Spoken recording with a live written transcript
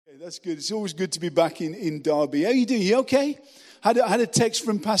That's good. It's always good to be back in Derby. How are you doing? You okay? Had a text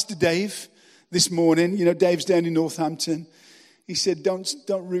from Pastor Dave this morning. You know, Dave's down in Northampton. He said, don't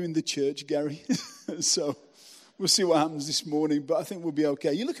ruin the church, Gary. So we'll see what happens this morning, but I think we'll be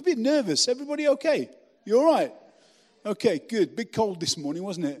okay. You look a bit nervous. Everybody okay? You all right? Okay, good. Bit cold this morning,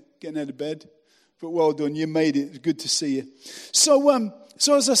 wasn't it? Getting out of bed. But well done. You made it. It's good to see you.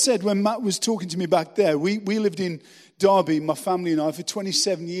 So as I said, when Matt was talking to me back there, we lived in Derby, my family and I, for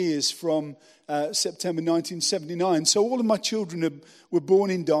 27 years from September 1979. So all of my children were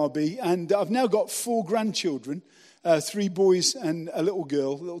born in Derby, and I've now got 4 grandchildren, 3 boys and a little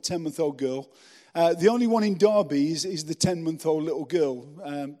girl, a little 10-month-old girl. The only one in Derby is the 10-month-old little girl.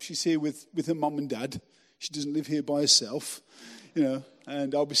 She's here with her mum and dad. She doesn't live here by herself, you know,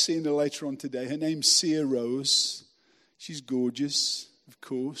 and I'll be seeing her later on today. Her name's Sia Rose. She's gorgeous, of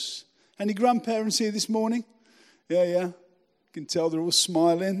course. Any grandparents here this morning? Yeah. You can tell they're all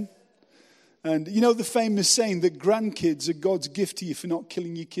smiling. And you know the famous saying that grandkids are God's gift to you for not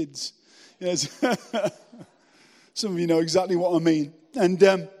killing your kids. Yes. Some of you know exactly what I mean.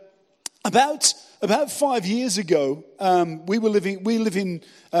 And about 5 years ago, we live in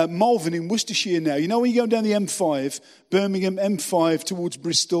Malvern in Worcestershire now. You know when you go down the M5, Birmingham M5 towards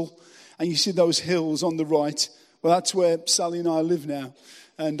Bristol, and you see those hills on the right? Well, that's where Sally and I live now.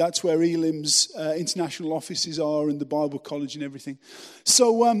 And that's where Elim's international offices are and the Bible college and everything.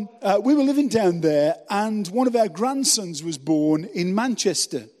 So we were living down there, and one of our grandsons was born in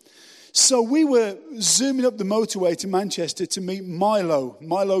Manchester. So we were zooming up the motorway to Manchester to meet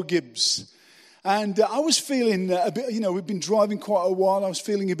Milo Gibbs. And I was feeling a bit, you know, we'd been driving quite a while. I was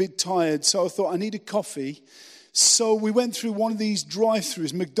feeling a bit tired, so I thought I need a coffee. So we went through one of these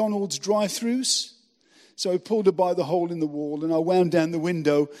drive-thrus, McDonald's drive-thrus. So I pulled her by the hole in the wall, and I wound down the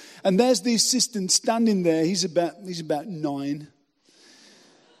window. And there's the assistant standing there. He's about 9.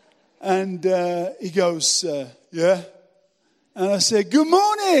 And he goes, yeah. And I said, good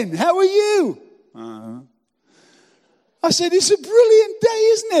morning. How are you? I said, it's a brilliant day,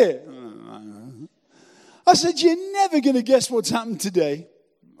 isn't it? I said, you're never going to guess what's happened today.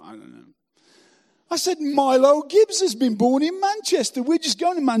 I don't know. I said, Milo Gibbs has been born in Manchester. We're just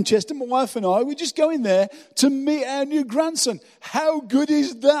going to Manchester, my wife and I. We're just going there to meet our new grandson. How good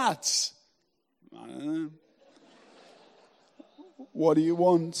is that? I don't know. What do you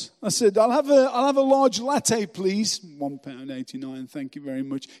want? I said, I'll have a large latte, please. £1.89, thank you very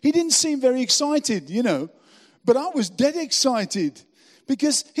much. He didn't seem very excited, you know. But I was dead excited.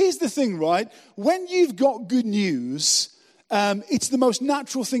 Because here's the thing, right? When you've got good news, it's the most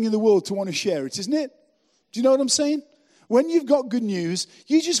natural thing in the world to want to share it, isn't it? Do you know what I'm saying? When you've got good news,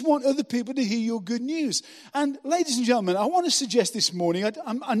 you just want other people to hear your good news. And ladies and gentlemen, I want to suggest this morning,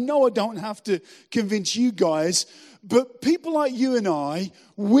 I know I don't have to convince you guys, but people like you and I,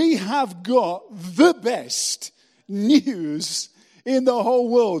 we have got the best news in the whole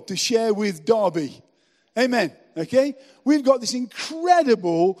world to share with Derby. Amen. Okay? We've got this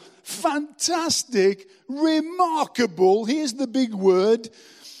incredible, fantastic, remarkable, here's the big word,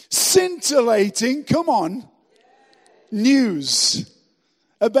 scintillating, come on, news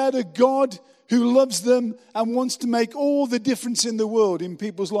about a God who loves them and wants to make all the difference in the world in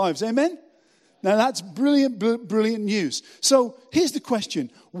people's lives. Amen? Now that's brilliant news. So here's the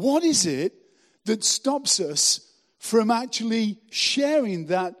question. What is it that stops us from actually sharing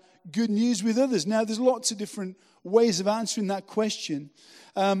that good news with others? Now there's lots of different ways of answering that question.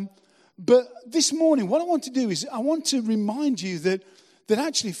 But this morning, what I want to do is I want to remind you that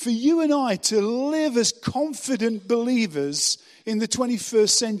actually for you and I to live as confident believers in the 21st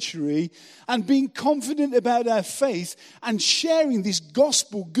century and being confident about our faith and sharing this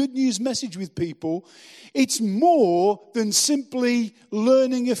gospel good news message with people, it's more than simply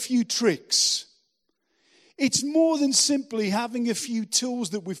learning a few tricks. It's more than simply having a few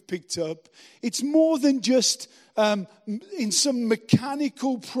tools that we've picked up. It's more than just in some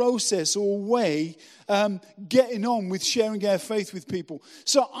mechanical process or way getting on with sharing our faith with people.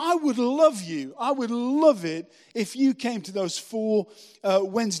 So I would love it if you came to those 4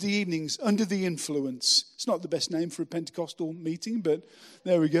 Wednesday evenings under the influence. It's not the best name for a Pentecostal meeting, but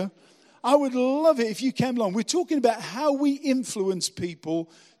there we go. I would love it if you came along. We're talking about how we influence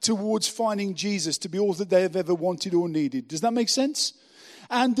people towards finding Jesus to be all that they have ever wanted or needed. Does that make sense?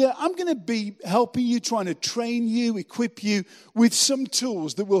 And I'm going to be helping you, trying to train you, equip you with some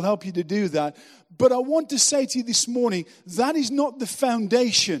tools that will help you to do that. But I want to say to you this morning, that is not the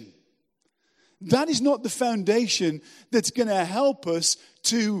foundation. That is not the foundation that's going to help us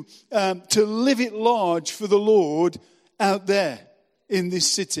to live it large for the Lord out there in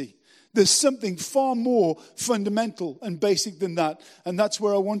this city. There's something far more fundamental and basic than that. And that's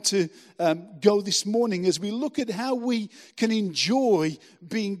where I want to go this morning as we look at how we can enjoy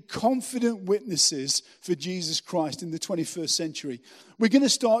being confident witnesses for Jesus Christ in the 21st century. We're going to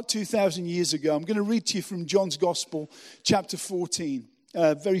start 2,000 years ago. I'm going to read to you from John's Gospel, chapter 14,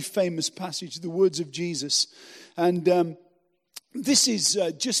 a very famous passage, the words of Jesus. And this is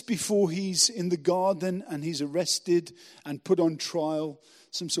just before he's in the garden and he's arrested and put on trial,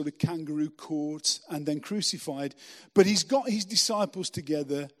 some sort of kangaroo court, and then crucified. But he's got his disciples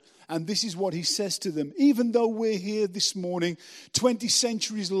together, and this is what he says to them. Even though we're here this morning, 20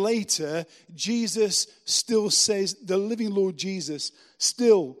 centuries later, Jesus still says, the living Lord Jesus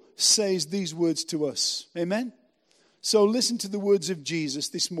still says these words to us. Amen? So listen to the words of Jesus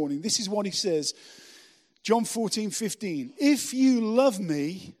this morning. This is what he says. John 14:15. If you love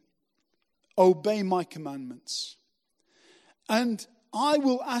me, obey my commandments. And I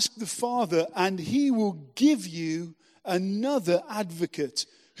will ask the Father, and he will give you another advocate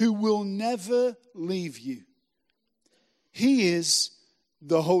who will never leave you. He is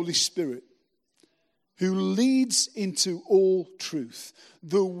the Holy Spirit, who leads into all truth.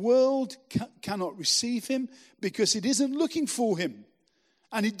 The world cannot receive him because it isn't looking for him,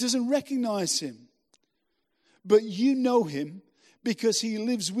 and it doesn't recognize him. But you know him because he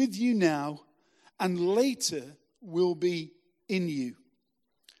lives with you now and later will be in you.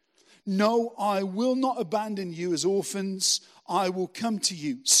 No, I will not abandon you as orphans. I will come to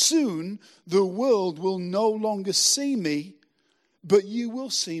you. Soon the world will no longer see me, but you will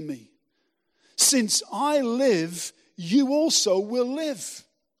see me. Since I live, you also will live.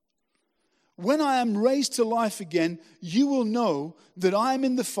 When I am raised to life again, you will know that I am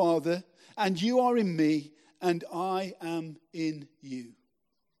in the Father, and you are in me, and I am in you.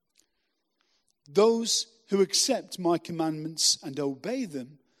 Those who accept my commandments and obey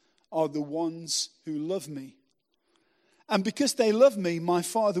them are the ones who love me. And because they love me, my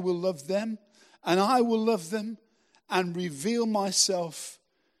Father will love them, and I will love them and reveal myself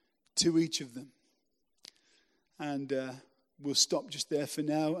to each of them. And we'll stop just there for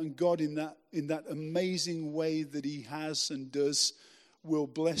now. And God, in that amazing way that he has and does, will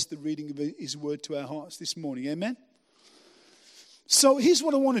bless the reading of his word to our hearts this morning. Amen? So here's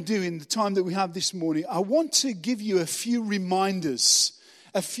what I want to do in the time that we have this morning. I want to give you a few reminders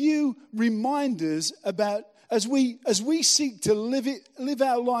about as we seek to live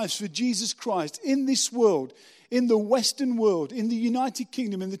our lives for Jesus Christ in this world, in the Western world, in the United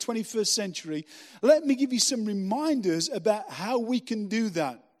Kingdom in the 21st century. Let me give you some reminders about how we can do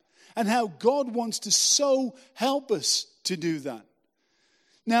that and how God wants to so help us to do that.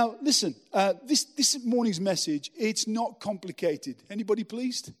 Now, listen, this morning's message, it's not complicated. Anybody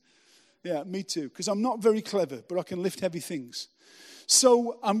pleased? Yeah, me too, because I'm not very clever, but I can lift heavy things.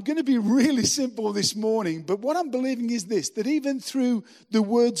 So I'm going to be really simple this morning, but what I'm believing is this, that even through the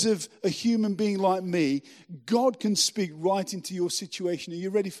words of a human being like me, God can speak right into your situation. Are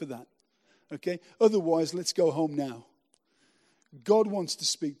you ready for that? Okay? Otherwise, let's go home now. God wants to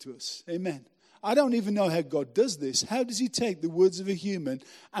speak to us. Amen. I don't even know how God does this. How does he take the words of a human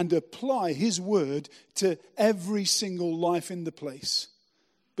and apply his word to every single life in the place?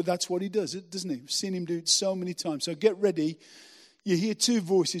 But that's what he does, doesn't he? I've seen him do it so many times. So get ready. You hear two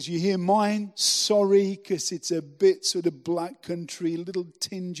voices. You hear mine, sorry, because it's a bit sort of black country, a little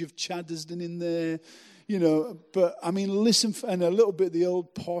tinge of Chaddesden in there, But, I mean, listen, and a little bit the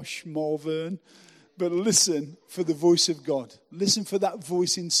old posh Malvern. But listen for the voice of God. Listen for that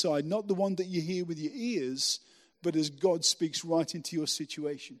voice inside. Not the one that you hear with your ears, but as God speaks right into your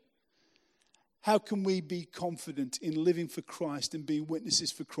situation. How can we be confident in living for Christ and being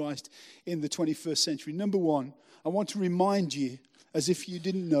witnesses for Christ in the 21st century? Number one, I want to remind you, as if you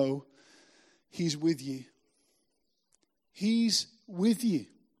didn't know, he's with you. He's with you.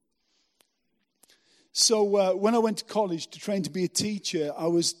 So when I went to college to train to be a teacher, I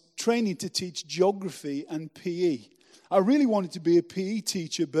was training to teach geography and PE. I really wanted to be a PE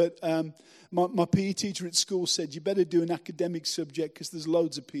teacher, but my PE teacher at school said, you better do an academic subject because there's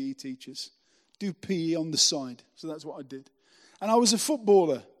loads of PE teachers. Do PE on the side. So that's what I did. And I was a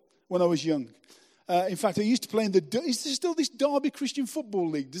footballer when I was young. In fact, I used to play is there still this Derby Christian Football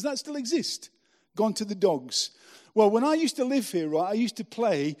League? Does that still exist? Gone to the dogs. Well, when I used to live here, right, I used to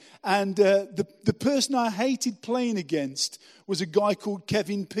play, and the person I hated playing against was a guy called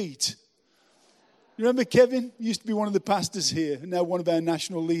Kevin Pete. You remember Kevin? He used to be one of the pastors here, and now one of our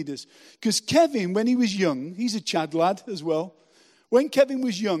national leaders. Because Kevin, when he was young, he's a Chad lad as well. When Kevin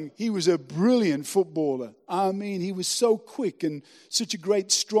was young, he was a brilliant footballer. I mean, he was so quick and such a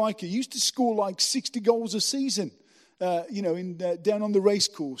great striker. He used to score like 60 goals a season. down on the race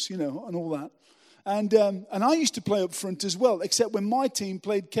course, and all that. And I used to play up front as well, except when my team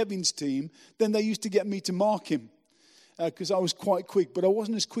played Kevin's team, then they used to get me to mark him because I was quite quick, but I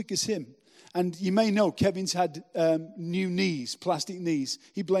wasn't as quick as him. And you may know Kevin's had new knees, plastic knees.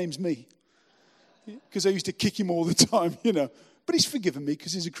 He blames me because I used to kick him all the time, But he's forgiven me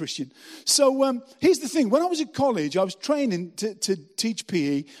because he's a Christian. So here's the thing. When I was at college, I was training to teach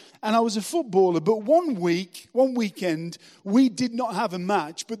PE, and I was a footballer. But one weekend, we did not have a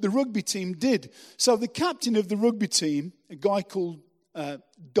match, but the rugby team did. So the captain of the rugby team, a guy called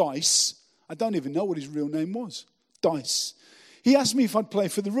Dice, I don't even know what his real name was, Dice. He asked me if I'd play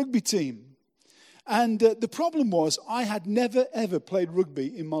for the rugby team. And the problem was I had never, ever played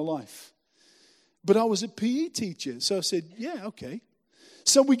rugby in my life. But I was a PE teacher, so I said, yeah, okay.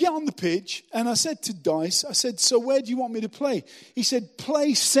 So we get on the pitch, and I said to Dice, so where do you want me to play? He said,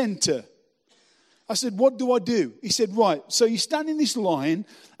 play centre. I said, what do I do? He said, right, so you stand in this line,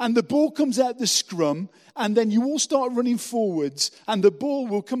 and the ball comes out the scrum, and then you all start running forwards, and the ball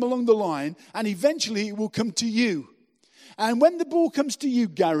will come along the line, and eventually it will come to you. And when the ball comes to you,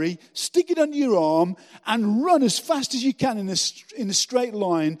 Gary, stick it under your arm and run as fast as you can in a straight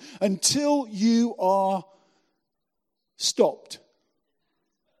line until you are stopped.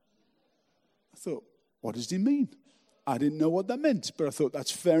 I thought, what does he mean? I didn't know what that meant, but I thought,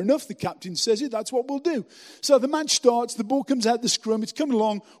 that's fair enough. The captain says it, that's what we'll do. So the match starts, the ball comes out the scrum, it's coming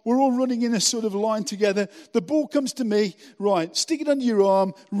along, we're all running in a sort of line together. The ball comes to me, right, stick it under your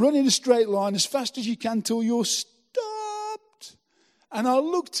arm, run in a straight line as fast as you can till you're stopped. And I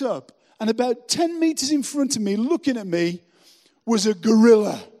looked up, and about 10 meters in front of me, looking at me, was a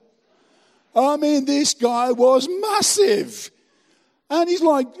gorilla. I mean, this guy was massive. And he's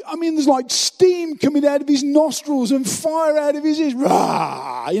like, there's like steam coming out of his nostrils and fire out of his ears.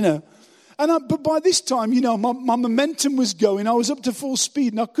 Rah, But by this time, my momentum was going. I was up to full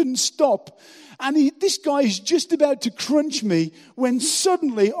speed, and I couldn't stop. And this guy is just about to crunch me when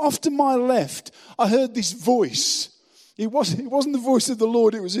suddenly, off to my left, I heard this voice. It wasn't the voice of the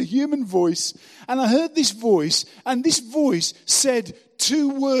Lord, it was a human voice. And I heard this voice, and this voice said 2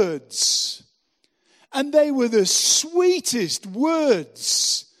 words. And they were the sweetest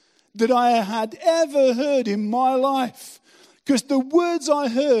words that I had ever heard in my life. Because the words I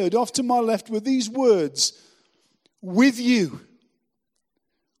heard off to my left were these words, with you.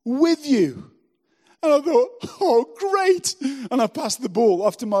 With you. And I thought, oh, great. And I passed the ball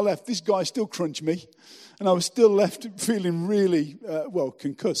off to my left. This guy still crunched me. And I was still left feeling really,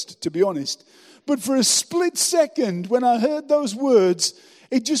 concussed, to be honest. But for a split second, when I heard those words,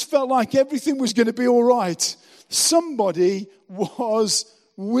 it just felt like everything was going to be all right. Somebody was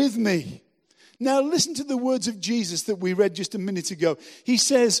with me. Now listen to the words of Jesus that we read just a minute ago. He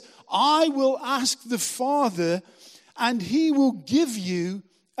says, I will ask the Father, and he will give you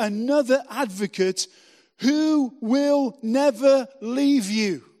another advocate who will never leave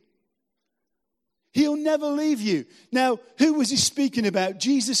you. He'll never leave you. Now, who was he speaking about?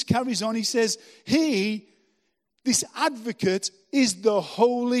 Jesus carries on. He says, this advocate, is the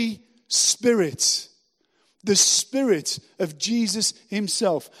Holy Spirit. The Spirit of Jesus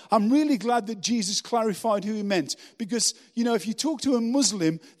himself. I'm really glad that Jesus clarified who he meant. Because, if you talk to a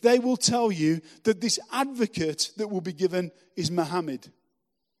Muslim, they will tell you that this advocate that will be given is Muhammad.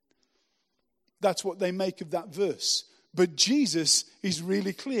 That's what they make of that verse. But Jesus is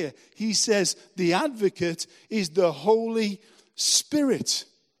really clear. He says the advocate is the Holy Spirit.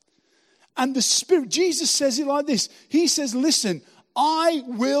 And the Spirit, Jesus says it like this. He says, listen, I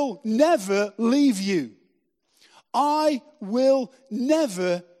will never leave you. I will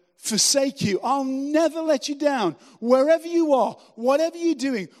never forsake you. I'll never let you down. Wherever you are, whatever you're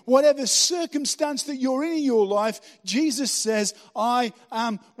doing, whatever circumstance that you're in your life, Jesus says, I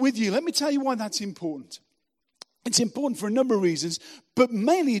am with you. Let me tell you why that's important. It's important for a number of reasons, but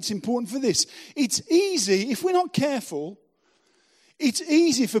mainly it's important for this. It's easy, if we're not careful, it's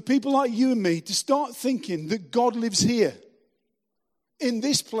easy for people like you and me to start thinking that God lives here, in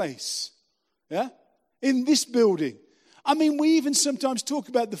this place, in this building. We even sometimes talk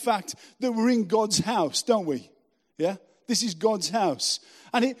about the fact that we're in God's house, don't we? Yeah? This is God's house.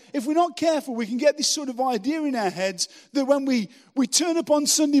 And if we're not careful, we can get this sort of idea in our heads that when we turn up on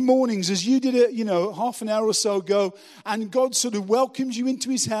Sunday mornings, as you did half an hour or so ago, and God sort of welcomes you into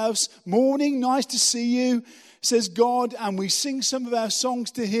his house. Morning, nice to see you, says God, and we sing some of our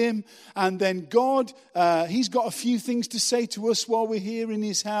songs to him. And then God, he's got a few things to say to us while we're here in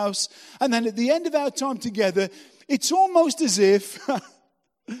his house. And then at the end of our time together, it's almost as if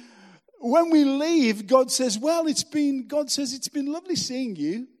when we leave, God says, it's been lovely seeing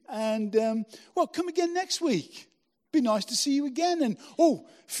you. And, come again next week. Be nice to see you again. And,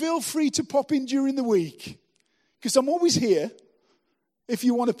 feel free to pop in during the week. Because I'm always here if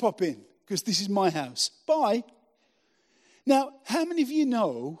you want to pop in. Because this is my house. Bye. Now, how many of you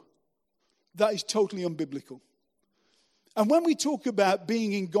know that is totally unbiblical? And when we talk about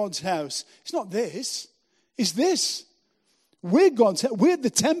being in God's house, it's not this. It's this. We're God's house. We're the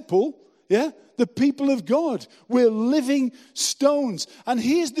temple. Yeah? The people of God. We're living stones. And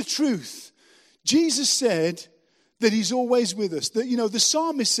here's the truth. Jesus said that he's always with us. That, the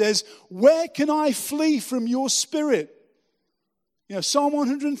psalmist says, where can I flee from your spirit? Psalm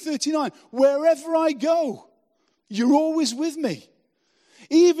 139, wherever I go, you're always with me.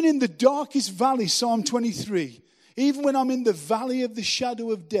 Even in the darkest valley, Psalm 23, even when I'm in the valley of the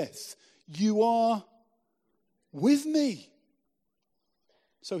shadow of death, you are with me.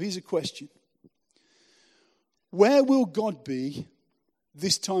 So here's a question. Where will God be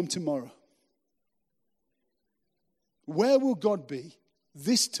this time tomorrow? Where will God be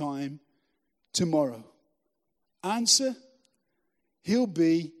this time tomorrow? Answer, he'll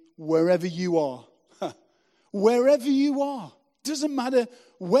be wherever you are. Wherever you are. Doesn't matter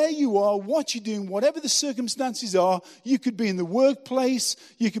where you are, what you're doing, whatever the circumstances are. You could be in the workplace.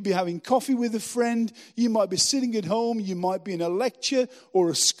 You could be having coffee with a friend. You might be sitting at home. You might be in a lecture or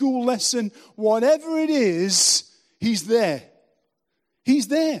a school lesson. Whatever it is, he's there. He's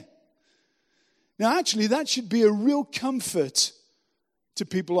there. Now, actually, that should be a real comfort to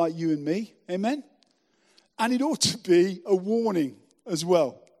people like you and me. Amen? And it ought to be a warning as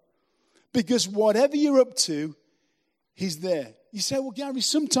well. Because whatever you're up to, he's there. You say, well, Gary,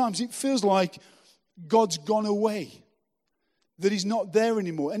 sometimes it feels like God's gone away. That he's not there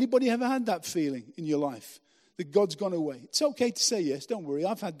anymore. Anybody ever had that feeling in your life? That God's gone away? It's okay to say yes. Don't worry.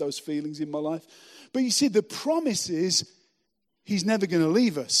 I've had those feelings in my life. But you see, the promise is he's never going to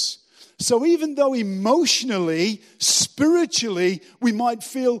leave us. So even though emotionally, spiritually, we might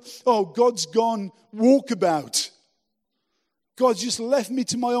feel, God's gone walkabout. God's just left me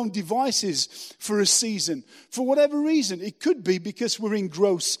to my own devices for a season. For whatever reason. It could be because we're in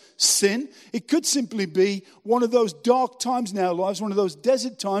gross sin. It could simply be one of those dark times in our lives, one of those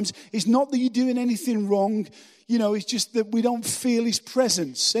desert times. It's not that you're doing anything wrong. It's just that we don't feel his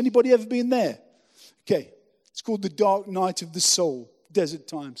presence. Anybody ever been there? Okay. It's called the dark night of the soul. Desert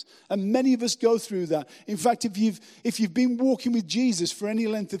times. And many of us go through that. In fact, if you've been walking with Jesus for any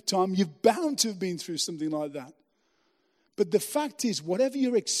length of time, you're bound to have been through something like that. But the fact is, whatever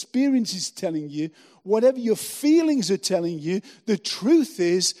your experience is telling you, whatever your feelings are telling you, the truth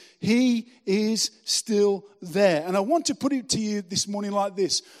is, he is still there. And I want to put it to you this morning like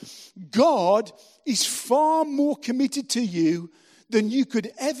this. God is far more committed to you than you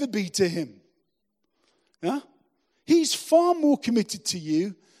could ever be to him. Huh? He's far more committed to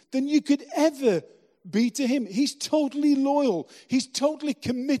you than you could ever be to him. He's totally loyal. He's totally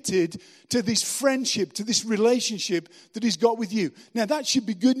committed to this friendship, to this relationship that he's got with you. Now, that should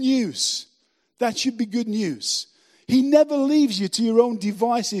be good news. That should be good news. He never leaves you to your own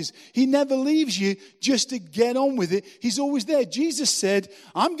devices. He never leaves you just to get on with it. He's always there. Jesus said,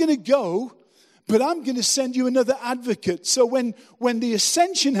 I'm going to go, but I'm going to send you another advocate. So when the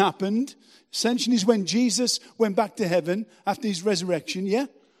ascension happened, ascension is when Jesus went back to heaven after his resurrection, yeah?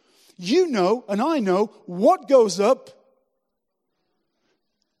 You know, and I know, what goes up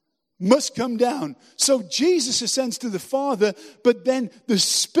must come down. So Jesus ascends to the Father, but then the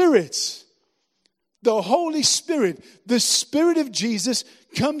Spirit, the Holy Spirit, the Spirit of Jesus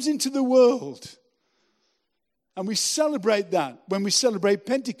comes into the world. And we celebrate that when we celebrate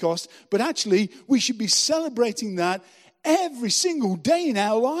Pentecost, but actually we should be celebrating that every single day in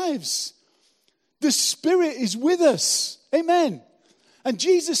our lives. The Spirit is with us. Amen. And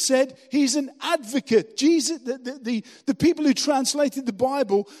Jesus said he's an advocate. Jesus, the people who translated the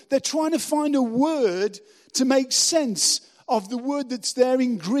Bible, they're trying to find a word to make sense of the word that's there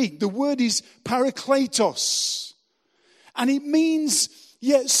in Greek. The word is parakletos. And it means,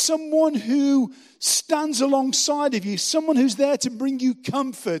 someone who stands alongside of you, someone who's there to bring you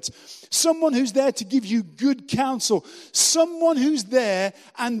comfort, someone who's there to give you good counsel, someone who's there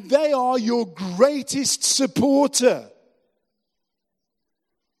and they are your greatest supporter.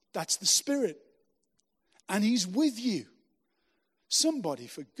 That's the Spirit. And he's with you. Somebody,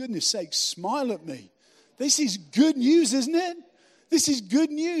 for goodness sake, smile at me. This is good news, isn't it? This is good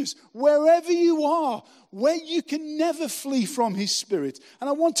news. Wherever you are, where you can never flee from his Spirit. And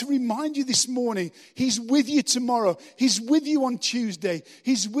I want to remind you this morning, he's with you tomorrow. He's with you on Tuesday.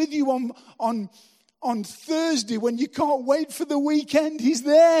 He's with you on Thursday when you can't wait for the weekend. He's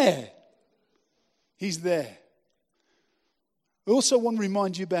there. He's there. I also want to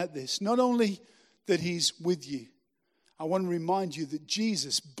remind you about this. Not only that he's with you, I want to remind you that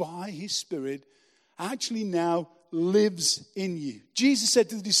Jesus, by his Spirit, actually now lives in you. Jesus said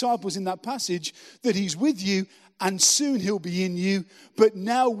to the disciples in that passage that he's with you and soon he'll be in you, but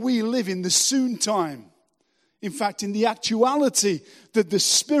now we live in the soon time. In fact, in the actuality that the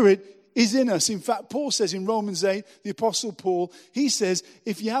Spirit is in us. In fact, Paul says in Romans 8, the Apostle Paul, he says,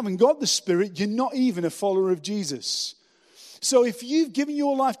 if you haven't got the Spirit, you're not even a follower of Jesus. So if you've given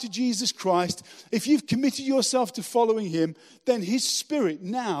your life to Jesus Christ, if you've committed yourself to following him, then his Spirit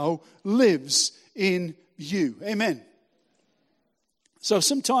now lives in you. Amen. So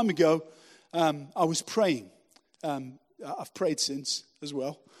some time ago, I was praying. I've prayed since as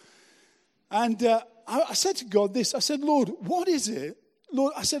well. And I said to God this. I said, Lord, what is it?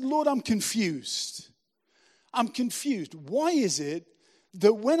 Lord, I said, Lord, I'm confused. I'm confused. Why is it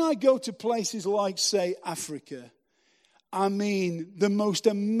that when I go to places like, say, Africa, I mean, the most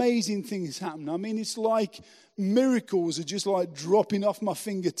amazing things happen. I mean, it's like miracles are just like dropping off my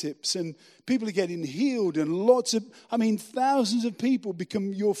fingertips and people are getting healed and thousands of people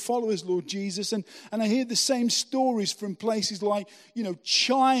become your followers, Lord Jesus. And I hear the same stories from places like,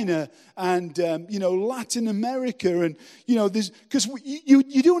 China and, Latin America. And, because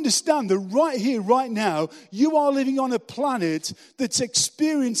you do understand that right here, right now, you are living on a planet that's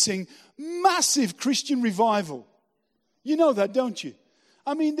experiencing massive Christian revival. You know that, don't you?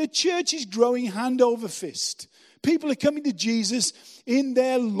 I mean, the church is growing hand over fist. People are coming to Jesus in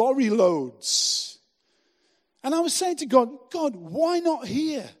their lorry loads. And I was saying to God, why not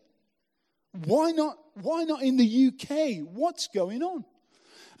here? Why not in the UK? What's going on?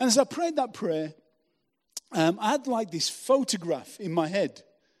 And as I prayed that prayer, I had like this photograph in my head,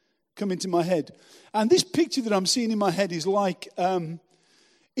 come into my head. And this picture that I'm seeing in my head is like...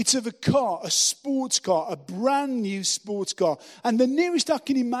 it's of a car, a sports car, a brand new sports car. And the nearest I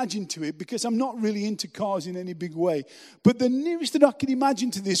can imagine to it, because I'm not really into cars in any big way, but the nearest that I can imagine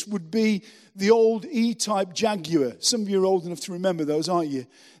to this would be the old E-Type Jaguar. Some of you are old enough to remember those, aren't you?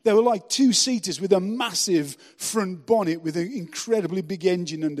 They were like two-seaters with a massive front bonnet with an incredibly big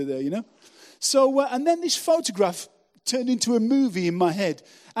engine under there, So, and then this photograph turned into a movie in my head.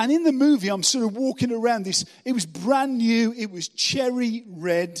 And in the movie, I'm sort of walking around this. It was brand new. It was cherry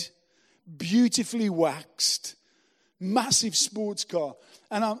red, beautifully waxed, massive sports car.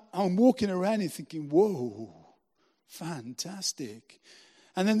 And I'm walking around and thinking, whoa, fantastic.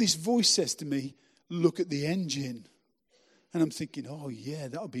 And then this voice says to me, look at the engine. And I'm thinking, oh yeah,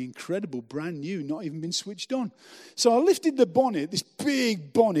 that would be incredible, brand new, not even been switched on. So I lifted the bonnet, this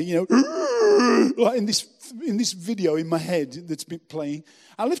big bonnet, like in this video in my head that's been playing.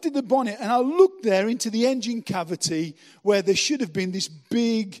 I lifted the bonnet and I looked there into the engine cavity where there should have been this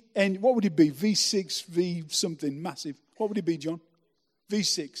big, what would it be? V6, V something massive. What would it be, John?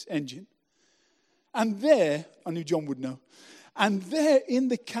 V6 engine. And there, I knew John would know. And there in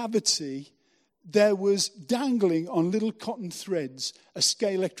the cavity, there was dangling on little cotton threads a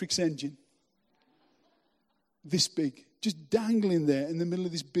Scalextric engine. This big. Just dangling there in the middle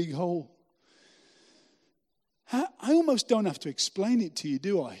of this big hole. I almost don't have to explain it to you,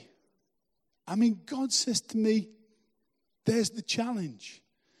 do I? I mean, God says to me, there's the challenge.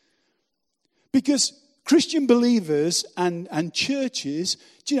 Because Christian believers and churches,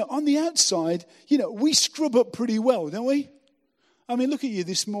 on the outside, we scrub up pretty well, don't we? I mean, look at you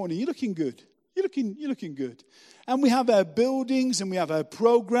this morning. You're looking good. You're looking good. And we have our buildings and we have our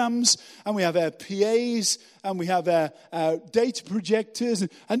programs and we have our PAs and we have our data projectors.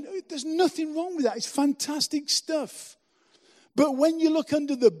 And there's nothing wrong with that. It's fantastic stuff. But when you look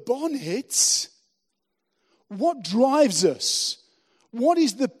under the bonnets, what drives us? What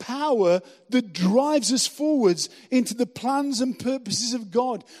is the power that drives us forwards into the plans and purposes of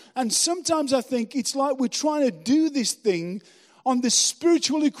God? And sometimes I think it's like we're trying to do this thing on the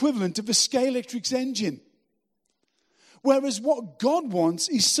spiritual equivalent of a Scalextric engine. Whereas what God wants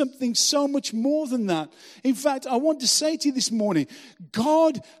is something so much more than that. In fact, I want to say to you this morning,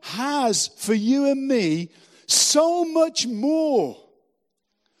 God has for you and me so much more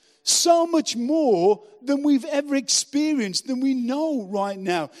than we've ever experienced, than we know right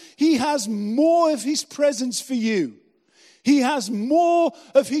now. He has more of his presence for you. He has more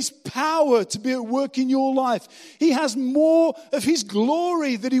of his power to be at work in your life. He has more of his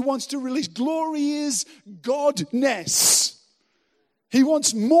glory that he wants to release. Glory is Godness. He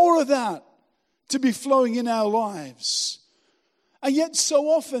wants more of that to be flowing in our lives. And yet so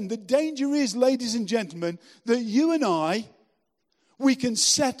often the danger is, ladies and gentlemen, that you and I, we can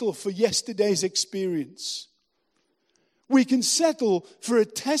settle for yesterday's experience. We can settle for a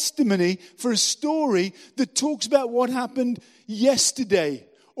testimony, for a story that talks about what happened yesterday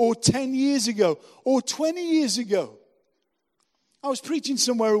or 10 years ago or 20 years ago. I was preaching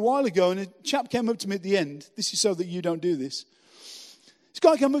somewhere a while ago, and a chap came up to me at the end. This is so that you don't do this. This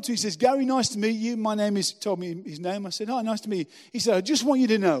guy came up to me, he says, Gary, nice to meet you. My name is, told me his name. I said, hi, nice to meet you. He said, I just want you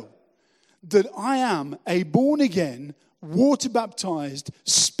to know that I am a born-again, water-baptized,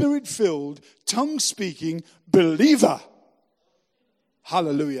 spirit-filled, tongue-speaking believer.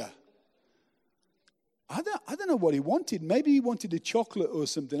 Hallelujah. I don't know what he wanted. Maybe he wanted a chocolate or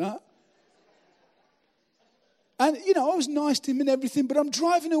something. And, you know, I was nice to him and everything, but I'm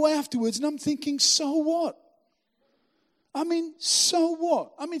driving away afterwards and I'm thinking, so what? I mean, so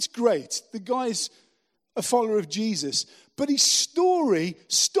what? I mean, it's great. The guy's a follower of Jesus. But his story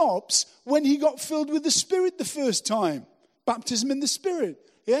stops when he got filled with the Spirit the first time. Baptism in the Spirit.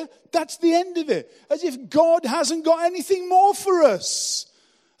 Yeah? That's the end of it. As if God hasn't got anything more for us.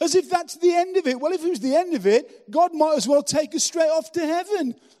 As if that's the end of it. Well, if it was the end of it, God might as well take us straight off to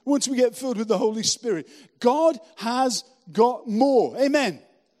heaven once we get filled with the Holy Spirit. God has got more. Amen.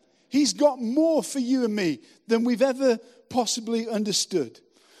 He's got more for you and me than we've ever possibly understood.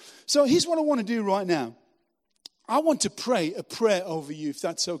 So here's what I want to do right now. I want to pray a prayer over you, if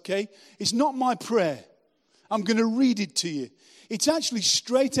that's okay. It's not my prayer. I'm going to read it to you. It's actually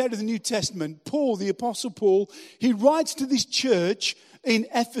straight out of the New Testament. Paul, the Apostle Paul, he writes to this church in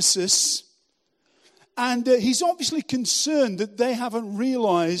Ephesus, and he's obviously concerned that they haven't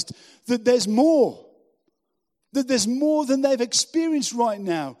realized that there's more. That there's more than they've experienced right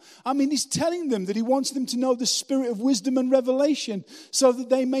now. I mean, he's telling them that he wants them to know the spirit of wisdom and revelation so that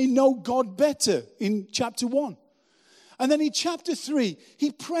they may know God better in chapter 1. And then in chapter 3,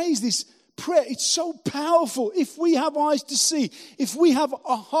 he prays this prayer. It's so powerful. If we have eyes to see, if we have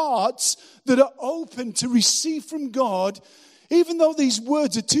our hearts that are open to receive from God, even though these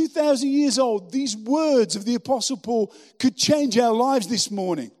words are 2,000 years old, these words of the Apostle Paul could change our lives this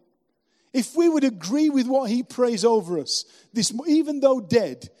morning. If we would agree with what he prays over us, even though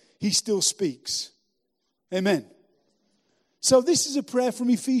dead, he still speaks. Amen. So this is a prayer from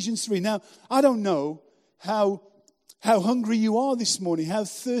Ephesians 3. Now, I don't know how hungry you are this morning, how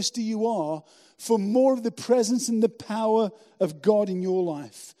thirsty you are for more of the presence and the power of God in your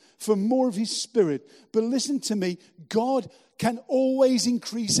life, for more of his Spirit. But listen to me, God can always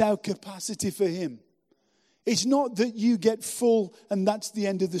increase our capacity for him. It's not that you get full and that's the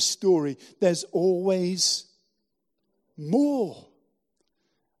end of the story. There's always more.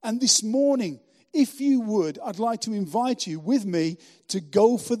 And this morning, if you would, I'd like to invite you with me to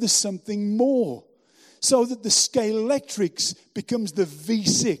go for the something more. So that the Scalextric becomes the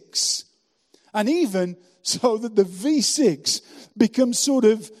V6. And even so that the V6 becomes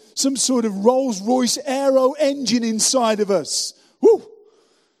some sort of Rolls-Royce aero engine inside of us. Woo!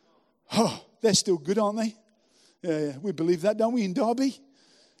 Oh, they're still good, aren't they? Yeah, we believe that, don't we, in Derby?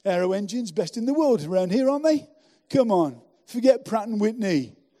 Aero engines, best in the world around here, aren't they? Come on, forget Pratt &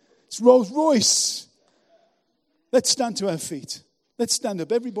 Whitney. It's Rolls-Royce. Let's stand to our feet. Let's stand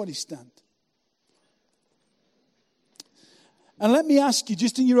up. Everybody stand. And let me ask you,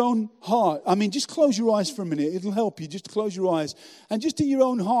 just in your own heart, just close your eyes for a minute. It'll help you. Just close your eyes. And just in your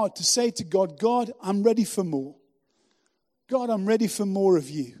own heart to say to God, God, I'm ready for more. God, I'm ready for more of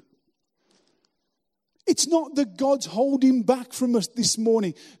you. It's not that God's holding back from us this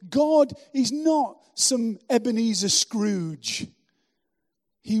morning. God is not some Ebenezer Scrooge.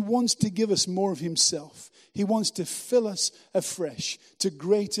 He wants to give us more of himself. He wants to fill us afresh to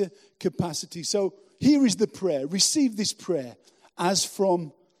greater capacity. So here is the prayer. Receive this prayer as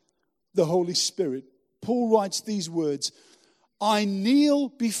from the Holy Spirit. Paul writes these words, I kneel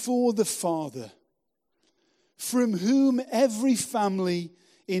before the Father, from whom every family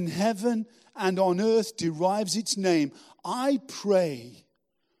in heaven and on earth derives its name. I pray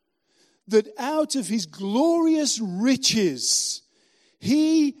that out of his glorious riches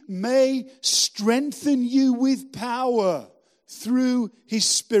he may strengthen you with power through his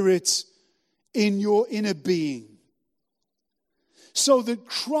Spirit in your inner being, so that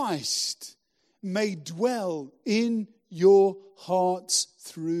Christ may dwell in your hearts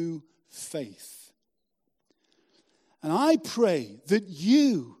through faith. And I pray that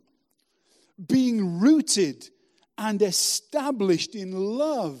you, being rooted and established in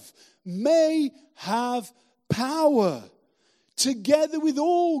love, may have power, together with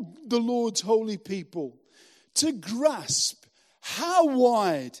all the Lord's holy people, to grasp how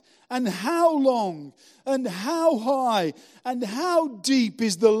wide and how long and how high and how deep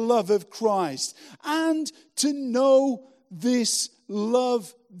is the love of Christ, and to know this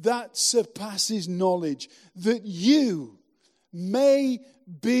love that surpasses knowledge, that you may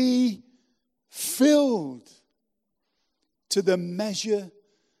be filled to the measure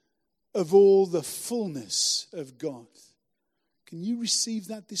of all the fullness of God. Can you receive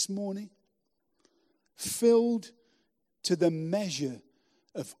that this morning? Filled to the measure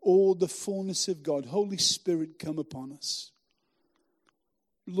of all the fullness of God. Holy Spirit, come upon us.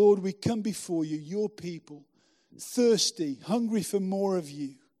 Lord, we come before you, your people, thirsty, hungry for more of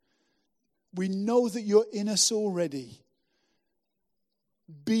you. We know that you're in us already.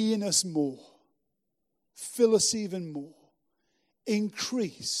 Be in us more. Fill us even more.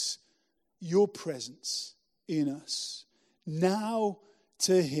 Increase your presence in us. Now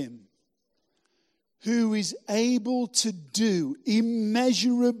to him who is able to do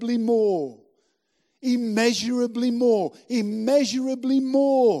immeasurably more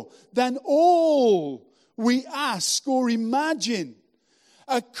than all we ask or imagine,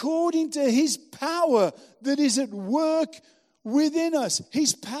 according to his power that is at work within us.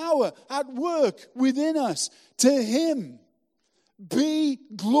 His power at work within us. To him be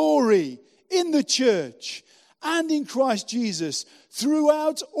glory in the church and in Christ Jesus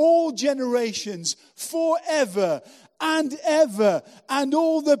throughout all generations, forever and ever. And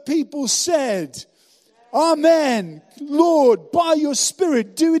all the people said, Amen. Lord, by your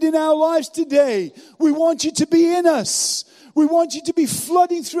Spirit, do it in our lives today. We want you to be in us. We want you to be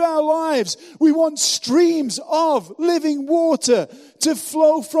flooding through our lives. We want streams of living water to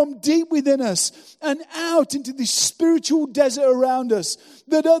flow from deep within us and out into the spiritual desert around us,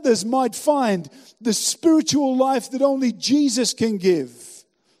 that others might find the spiritual life that only Jesus can give.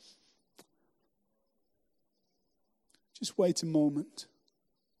 Just wait a moment.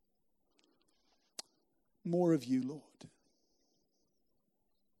 More of you, Lord.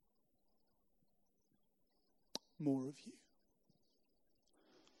 More of you.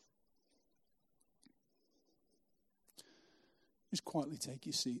 Just quietly take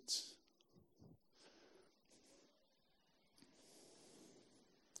your seats.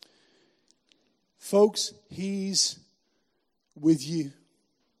 Folks, he's with you.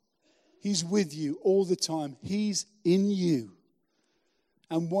 He's with you all the time. He's in you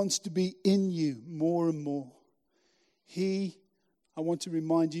and wants to be in you more and more. I want to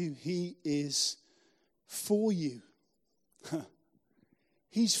remind you, he is for you.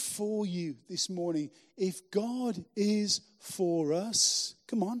 He's for you this morning. If God is for us,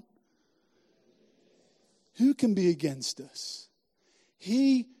 come on. Who can be against us?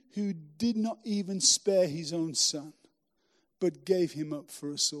 He who did not even spare his own son, but gave him up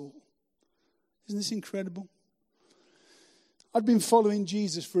for us all. Isn't this incredible? I'd been following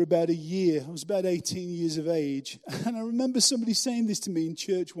Jesus for about a year. I was about 18 years of age. And I remember somebody saying this to me in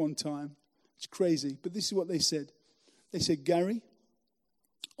church one time. It's crazy, but this is what they said. They said, Gary,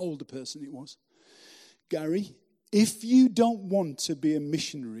 older person it was, Gary, if you don't want to be a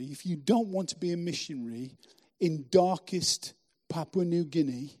missionary, in darkest Papua New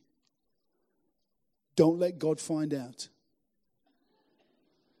Guinea, don't let God find out.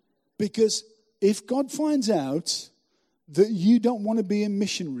 Because if God finds out that you don't want to be a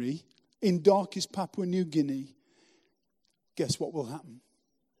missionary in darkest Papua New Guinea, guess what will happen?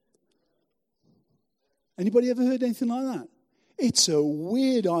 Anybody ever heard anything like that? It's a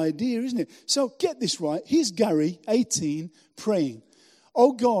weird idea, isn't it? So get this right. Here's Gary, 18, praying.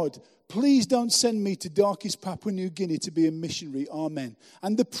 Oh God, please don't send me to darkest Papua New Guinea to be a missionary. Amen.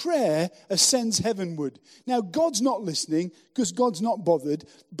 And the prayer ascends heavenward. Now, God's not listening because God's not bothered,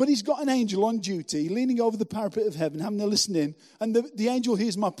 but he's got an angel on duty leaning over the parapet of heaven, having a listen in, and the angel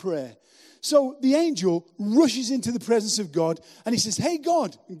hears my prayer. So the angel rushes into the presence of God, and he says, hey,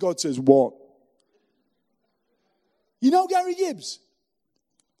 God. And God says, what? You know Gary Gibbs?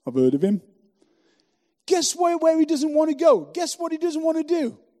 I've heard of him. Guess where he doesn't want to go? Guess what he doesn't want to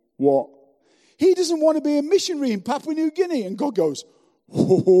do? What? He doesn't want to be a missionary in Papua New Guinea. And God goes,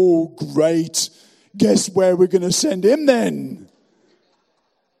 oh, great. Guess where we're going to send him then?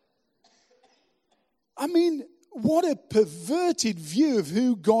 I mean, what a perverted view of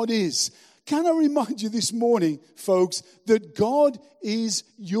who God is. Can I remind you this morning, folks, that God is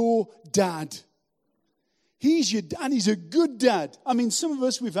your dad? He's your dad, and he's a good dad. I mean, some of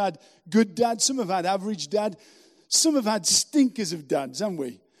us, we've had good dads, some have had average dad, some have had stinkers of dads, haven't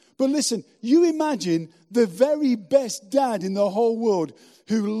we? But listen, you imagine the very best dad in the whole world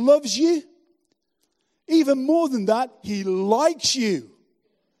who loves you. Even more than that, he likes you.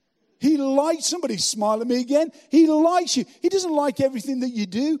 He likes, somebody smile at me again. He likes you. He doesn't like everything that you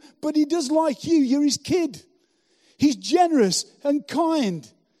do, but he does like you. You're his kid. He's generous and kind.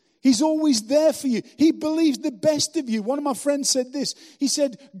 He's always there for you. He believes the best of you. One of my friends said this. He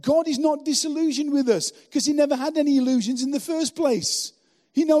said, God is not disillusioned with us because he never had any illusions in the first place.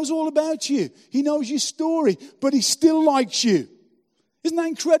 He knows all about you. He knows your story, but he still likes you. Isn't that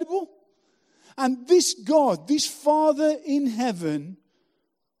incredible? And this God, this Father in heaven,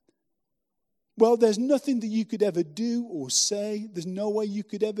 well, there's nothing that you could ever do or say. There's no way you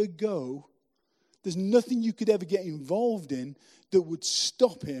could ever go. There's nothing you could ever get involved in that would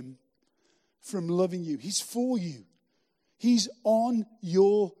stop him from loving you. He's for you. He's on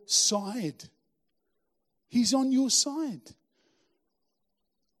your side. He's on your side.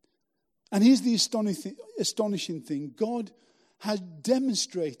 And here's the astonishing thing. God has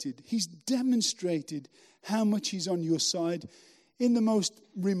demonstrated, he's demonstrated how much he's on your side in the most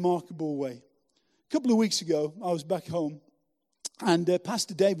remarkable way. A couple of weeks ago, I was back home, and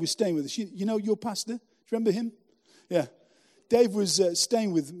Pastor Dave was staying with us. You know your pastor? Do you remember him? Yeah. Dave was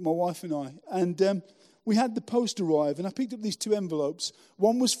staying with my wife and I, and we had the post arrive, and I picked up these two envelopes.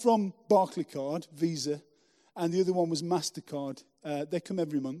 One was from Barclaycard, Visa, and the other one was MasterCard. They come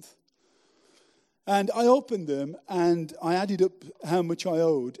every month. And I opened them, and I added up how much I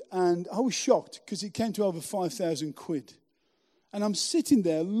owed, and I was shocked because it came to over 5,000 quid. And I'm sitting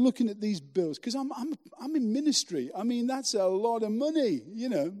there looking at these bills because I'm in ministry. I mean, that's a lot of money,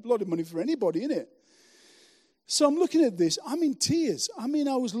 a lot of money for anybody, isn't it? So I'm looking at this. I'm in tears. I mean,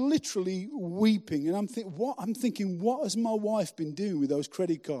 I was literally weeping, and I'm thinking, what has my wife been doing with those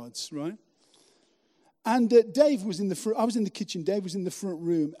credit cards, right? And Dave was in the front. I was in the kitchen. Dave was in the front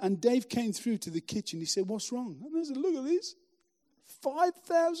room, and Dave came through to the kitchen. He said, "What's wrong?" And I said, "Look at this,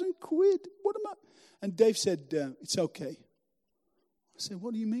 5,000 quid. What am I?" And Dave said, "It's okay." I said,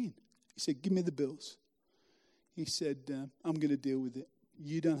 "What do you mean?" He said, "Give me the bills." He said, "I'm going to deal with it.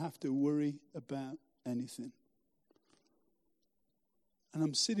 You don't have to worry about anything." And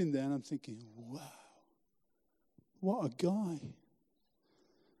I'm sitting there and I'm thinking, wow, what a guy.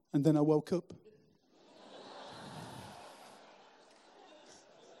 And then I woke up.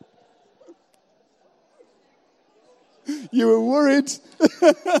 You were worried.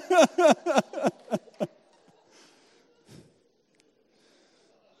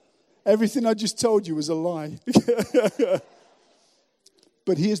 Everything I just told you was a lie.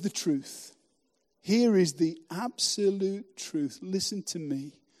 But here's the truth. Here is the absolute truth. Listen to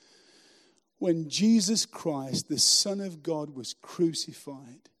me. When Jesus Christ, the Son of God, was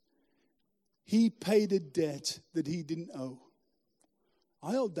crucified, he paid a debt that he didn't owe.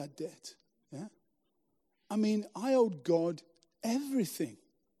 I owed that debt. Yeah. I mean, I owed God everything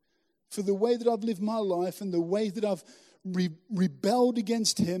for the way that I've lived my life and the way that I've rebelled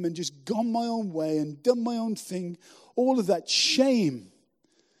against him and just gone my own way and done my own thing. All of that shame,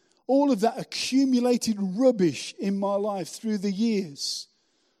 all of that accumulated rubbish in my life through the years,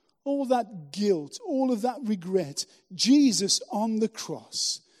 all that guilt, all of that regret, Jesus on the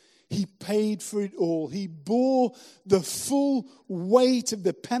cross, he paid for it all. He bore the full weight of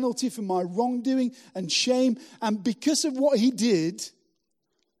the penalty for my wrongdoing and shame. And because of what he did,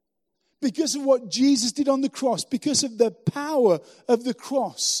 because of what Jesus did on the cross, because of the power of the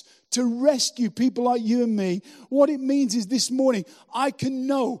cross to rescue people like you and me, what it means is this morning, I can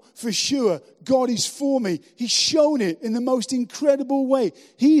know for sure God is for me. He's shown it in the most incredible way.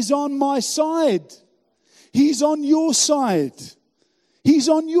 He's on my side. He's on your side. He's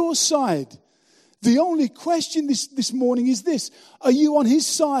on your side. The only question this morning is this: are you on his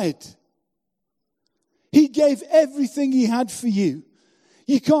side? He gave everything he had for you.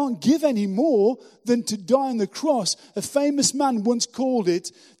 You can't give any more than to die on the cross. A famous man once called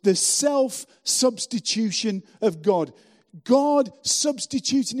it the self-substitution of God. God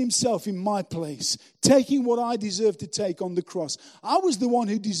substituting himself in my place, taking what I deserved to take on the cross. I was the one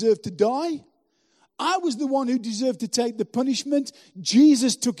who deserved to die. I was the one who deserved to take the punishment.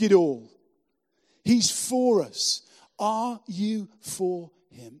 Jesus took it all. He's for us. Are you for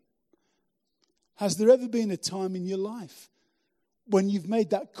him? Has there ever been a time in your life when you've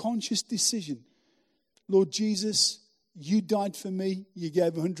made that conscious decision? Lord Jesus, you died for me. You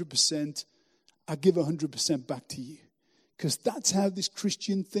gave 100%. I give 100% back to you. Because that's how this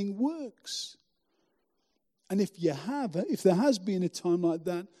Christian thing works. And if there has been a time like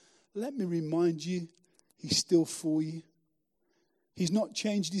that, let me remind you, he's still for you. He's not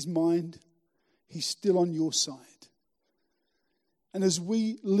changed his mind. He's still on your side. And as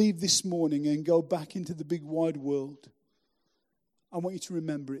we leave this morning and go back into the big wide world, I want you to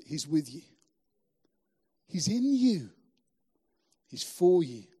remember it. He's with you. He's in you. He's for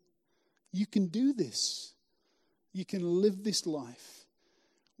you. You can do this. You can live this life.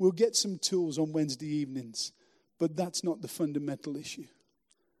 We'll get some tools on Wednesday evenings, but that's not the fundamental issue.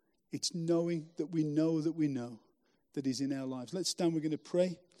 It's knowing that we know that he's in our lives. Let's stand. We're going to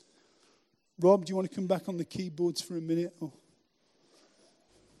pray. Rob, do you want to come back on the keyboards for a minute? I'm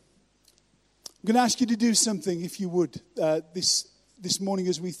going to ask you to do something, if you would, this morning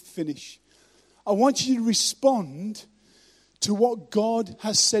as we finish. I want you to respond to what God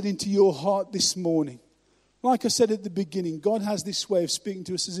has said into your heart this morning. Like I said at the beginning, God has this way of speaking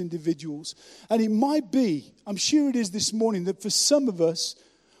to us as individuals. And it might be, I'm sure it is this morning, that for some of us,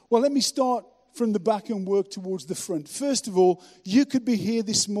 well, let me start from the back and work towards the front. First of all, you could be here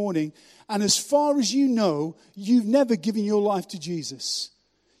this morning, and as far as you know, you've never given your life to Jesus.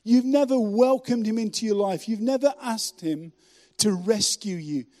 You've never welcomed him into your life. You've never asked him to rescue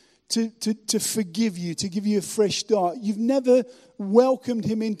you, to forgive you, to give you a fresh start. You've never welcomed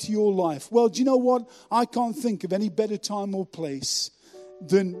him into your life. Well, do you know what? I can't think of any better time or place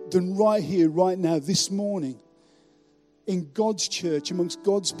than right here, right now, this morning, in God's church, amongst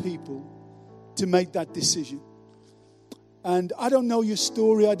God's people, to make that decision. And I don't know your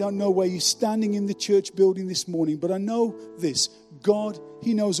story. I don't know where you're standing in the church building this morning, but I know this. God,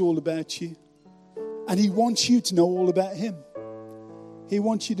 he knows all about you. And he wants you to know all about him. He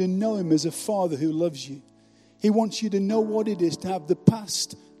wants you to know him as a father who loves you. He wants you to know what it is to have the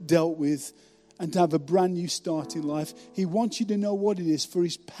past dealt with and to have a brand new start in life. He wants you to know what it is for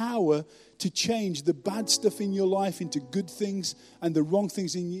his power to change the bad stuff in your life into good things and the wrong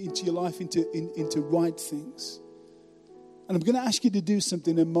things into your life into right things. And I'm going to ask you to do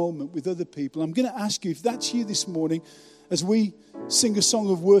something in a moment with other people. I'm going to ask you, if that's you this morning, as we sing a song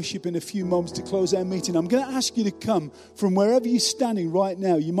of worship in a few moments to close our meeting, I'm going to ask you to come from wherever you're standing right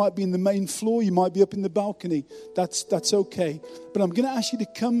now. You might be in the main floor. You might be up in the balcony. That's okay. But I'm going to ask you to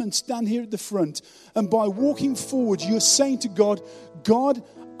come and stand here at the front. And by walking forward, you're saying to God, God,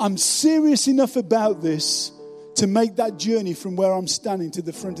 I'm serious enough about this to make that journey from where I'm standing to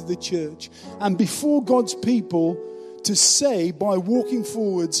the front of the church. And before God's people, to say, by walking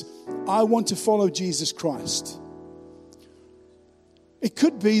forwards, I want to follow Jesus Christ. It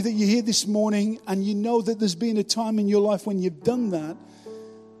could be that you're here this morning and you know that there's been a time in your life when you've done that.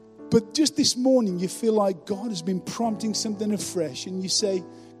 But just this morning you feel like God has been prompting something afresh. And you say,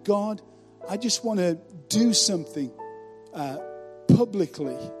 God, I just want to do something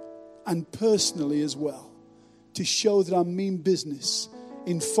publicly and personally as well to show that I mean business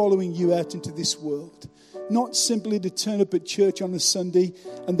in following you out into this world. Not simply to turn up at church on a Sunday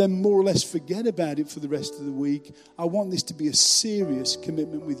and then more or less forget about it for the rest of the week. I want this to be a serious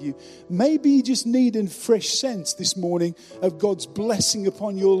commitment with you. Maybe you just need a fresh sense this morning of God's blessing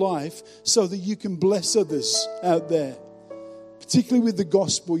upon your life so that you can bless others out there. Particularly with the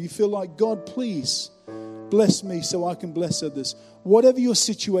gospel, you feel like, God, please bless me so I can bless others. Whatever your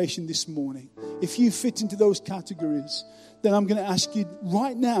situation this morning, if you fit into those categories, then I'm going to ask you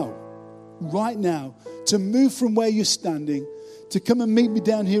right now, to move from where you're standing, to come and meet me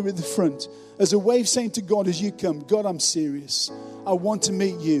down here at the front as a way of saying to God as you come, God, I'm serious. I want to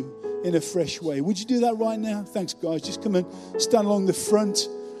meet you in a fresh way. Would you do that right now? Thanks, guys. Just come and stand along the front.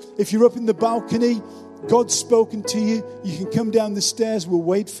 If you're up in the balcony, God's spoken to you. You can come down the stairs. We'll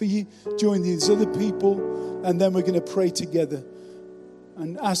wait for you. Join these other people. And then we're going to pray together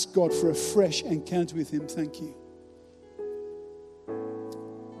and ask God for a fresh encounter with him. Thank you.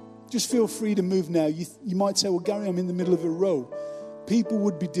 Just feel free to move now. You might say, well, Gary, I'm in the middle of a row. People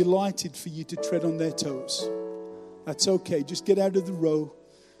would be delighted for you to tread on their toes. That's okay. Just get out of the row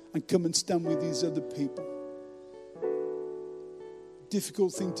and come and stand with these other people.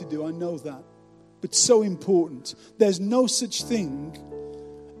 Difficult thing to do, I know that. But so important. There's no such thing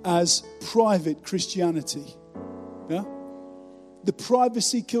as private Christianity. Yeah? The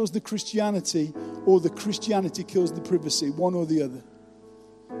privacy kills the Christianity, or the Christianity kills the privacy, one or the other.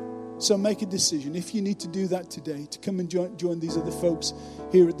 So make a decision, if you need to do that today, to come and join these other folks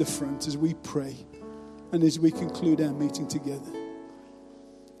here at the front as we pray and as we conclude our meeting together.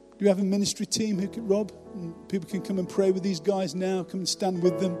 Do you have a ministry team who could, Rob? People can come and pray with these guys now. Come and stand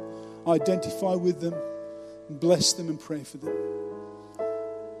with them, identify with them, and bless them and pray for them.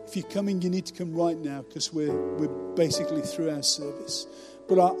 If you're coming, you need to come right now because we're basically through our service.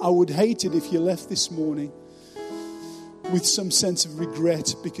 But I would hate it if you left this morning with some sense of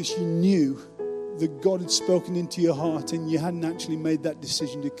regret because you knew that God had spoken into your heart and you hadn't actually made that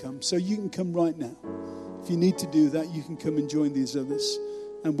decision to come. So you can come right now. If you need to do that, you can come and join these others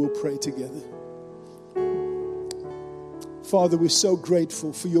and we'll pray together. Father, we're so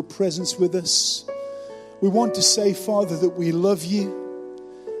grateful for your presence with us. We want to say, Father, that we love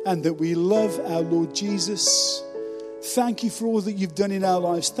you and that we love our Lord Jesus. Thank you for all that you've done in our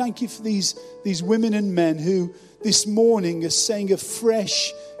lives. Thank you for these women and men who this morning are saying a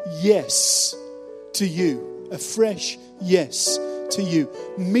fresh yes to you. A fresh yes to you.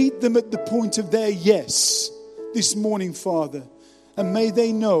 Meet them at the point of their yes this morning, Father. And may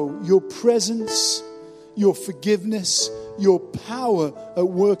they know your presence, your forgiveness, your power at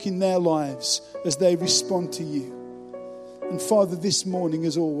work in their lives as they respond to you. And Father, this morning,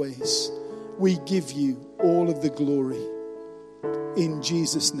 as always, we give you all of the glory. In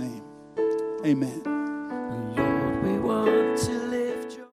Jesus' name, amen.